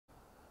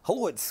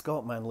Hello, it's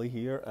Scott Manley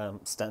here.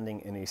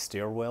 Standing in a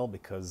stairwell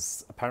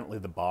because apparently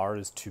the bar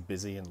is too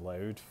busy and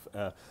loud.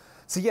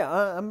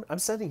 I'm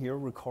standing here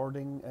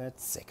recording a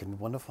second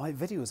one of my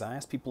videos. I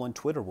asked people on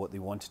Twitter what they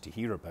wanted to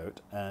hear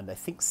about, and I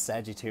think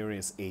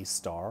Sagittarius A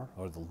Star,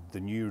 or the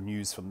new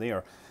news from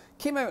there,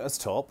 came out as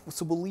top.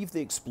 So we'll leave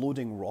the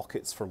exploding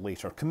rockets for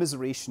later.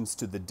 Commiserations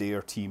to the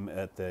DARE team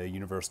at the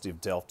University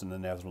of Delft in the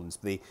Netherlands.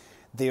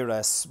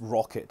 Their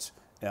rocket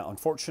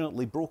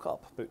unfortunately broke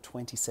up about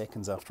 20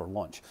 seconds after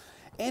launch.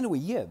 Anyway,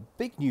 yeah,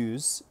 big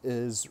news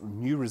is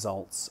new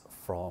results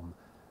from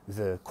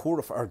the core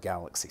of our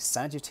galaxy,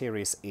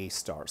 Sagittarius A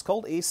Star. It's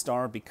called A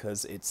Star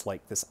because it's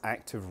like this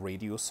active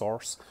radio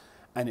source,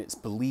 and it's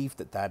believed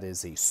that that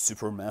is a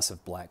supermassive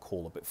black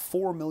hole, about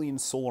 4 million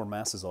solar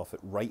masses off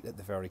it, right at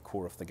the very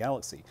core of the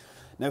galaxy.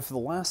 Now, for the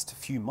last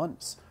few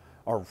months,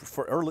 or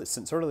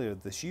since earlier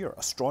this year,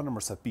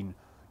 astronomers have been,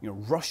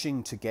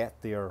 rushing to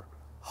get their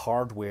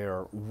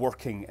hardware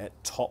working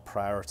at top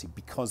priority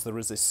because there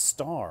is a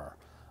star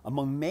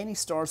among many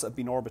stars that have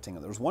been orbiting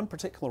it. There's one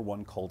particular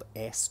one called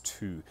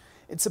S2.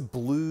 It's a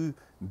blue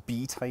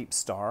B-type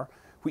star,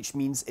 which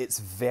means it's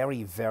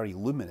very, very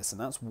luminous,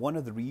 and that's one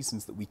of the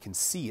reasons that we can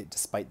see it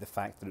despite the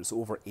fact that it's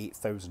over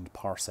 8,000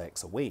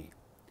 parsecs away.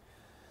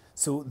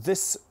 So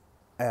this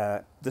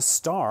the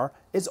star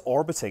is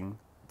orbiting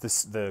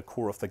the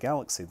core of the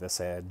galaxy,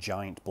 this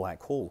giant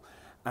black hole.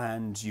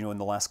 And in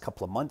the last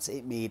couple of months,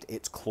 it made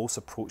its close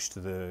approach to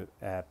the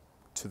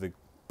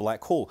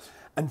black hole.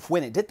 And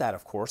when it did that,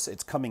 of course,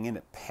 it's coming in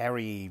at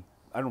I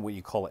don't know what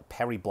you call it,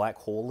 peri-black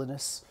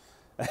holiness.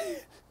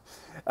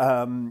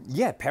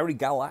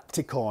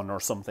 Perigalacticon or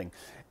something.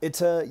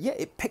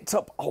 It picked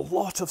up a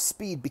lot of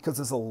speed because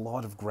there's a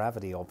lot of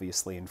gravity,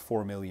 obviously, in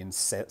 4 million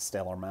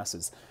stellar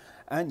masses.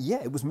 And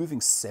yeah, it was moving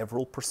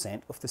several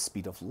percent of the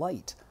speed of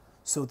light.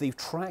 So they've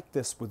tracked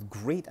this with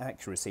great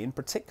accuracy. In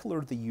particular,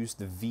 they used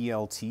the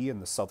VLT in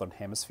the southern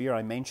hemisphere.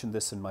 I mentioned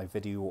this in my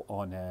video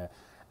on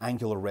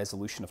angular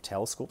resolution of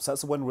telescopes.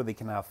 That's the one where they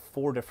can have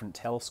 4 different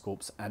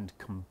telescopes and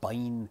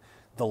combine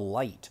the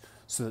light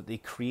so that they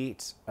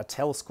create a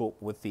telescope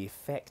with the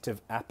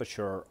effective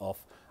aperture of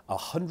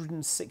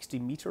 160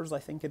 meters, I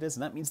think it is,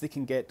 and that means they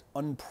can get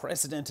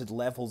unprecedented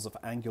levels of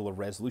angular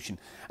resolution.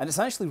 And it's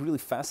actually really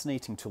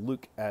fascinating to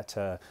look at.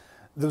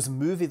 There was a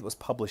movie that was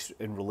published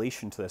in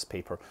relation to this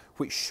paper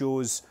which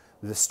shows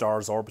the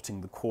stars orbiting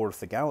the core of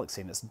the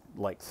galaxy, and it's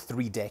like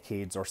 3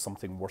 decades or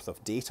something worth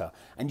of data.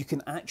 And you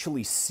can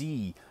actually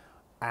see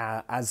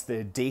as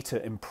the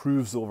data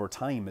improves over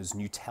time as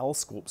new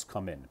telescopes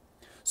come in.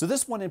 So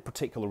this one in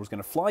particular was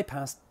going to fly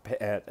past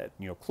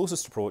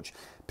closest approach,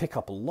 pick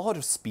up a lot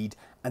of speed,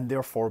 and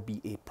therefore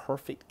be a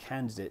perfect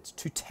candidate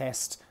to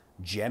test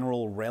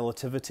general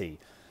relativity.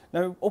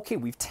 Now, okay,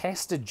 we've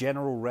tested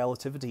general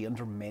relativity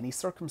under many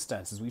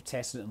circumstances. We've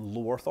tested it in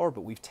low Earth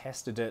orbit. We've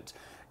tested it,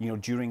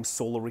 during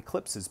solar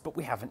eclipses, but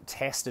we haven't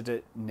tested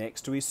it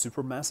next to a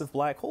supermassive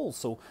black hole.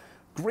 So,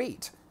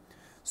 great.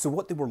 So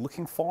what they were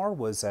looking for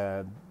was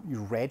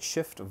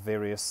redshift of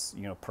various,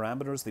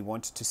 parameters. They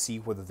wanted to see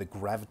whether the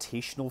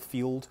gravitational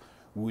field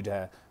would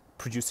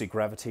produce a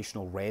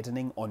gravitational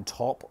reddening on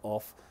top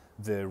of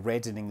the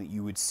reddening that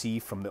you would see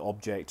from the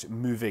object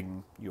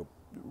moving,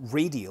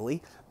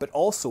 radially, but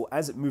also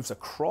as it moves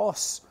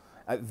across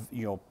a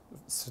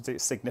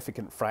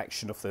significant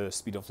fraction of the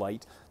speed of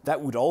light,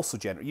 that would also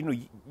generate,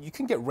 you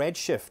can get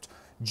redshift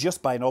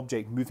just by an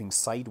object moving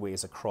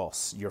sideways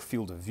across your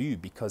field of view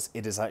because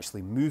it is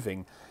actually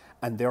moving,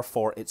 and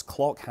therefore its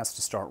clock has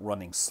to start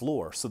running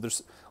slower. So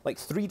there's like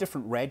 3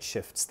 different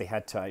redshifts they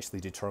had to actually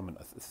determine,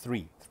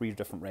 three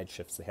different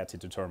redshifts they had to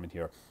determine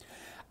here.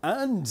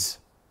 And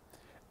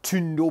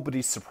to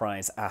nobody's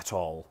surprise at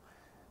all,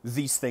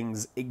 these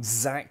things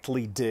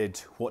exactly did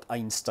what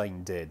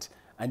Einstein did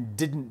and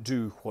didn't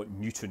do what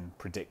Newton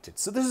predicted.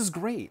 So this is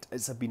great.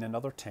 It's been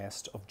another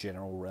test of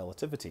general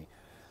relativity.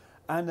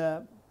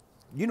 And,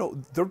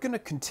 they're going to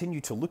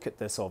continue to look at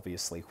this,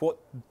 obviously. What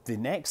the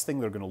next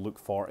thing they're going to look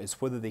for is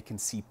whether they can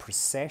see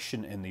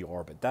precession in the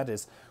orbit. That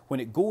is,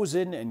 when it goes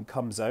in and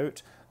comes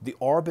out, the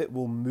orbit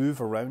will move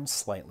around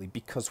slightly,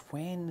 because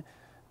when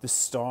the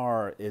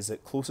star is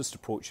at closest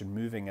approach and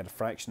moving at a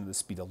fraction of the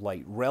speed of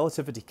light,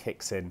 relativity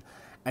kicks in,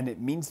 and it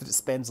means that it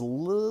spends a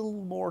little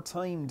more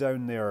time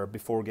down there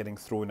before getting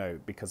thrown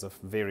out because of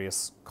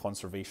various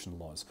conservation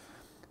laws.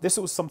 This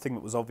was something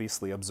that was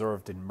obviously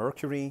observed in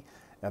Mercury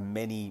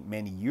many,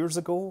 many years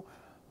ago,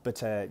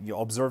 but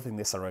observing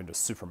this around a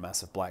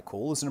supermassive black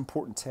hole is an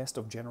important test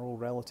of general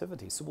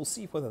relativity, so we'll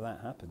see whether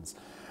that happens.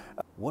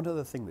 One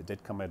other thing that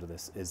did come out of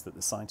this is that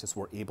the scientists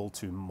were able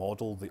to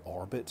model the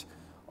orbit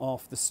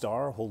of the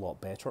star a whole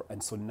lot better,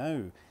 and so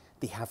now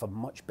they have a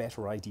much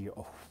better idea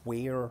of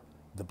where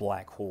the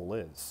black hole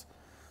is.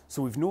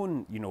 So we've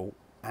known,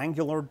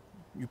 angular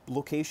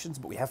locations,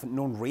 but we haven't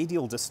known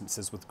radial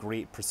distances with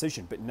great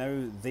precision. But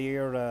now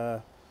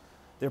their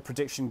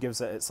prediction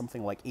gives it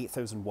something like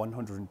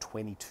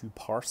 8,122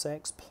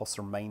 parsecs, plus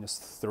or minus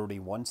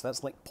 31. So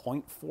that's like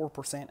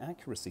 0.4%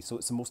 accuracy. So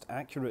it's the most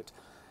accurate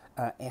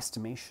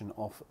estimation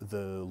of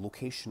the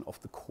location of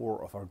the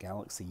core of our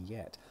galaxy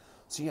yet.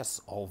 So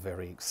yes, all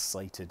very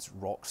excited,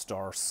 rock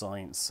star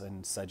science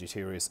and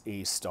Sagittarius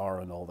A Star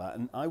and all that,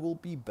 and I will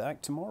be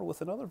back tomorrow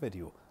with another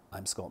video.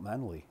 I'm Scott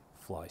Manley.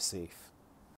 Fly safe.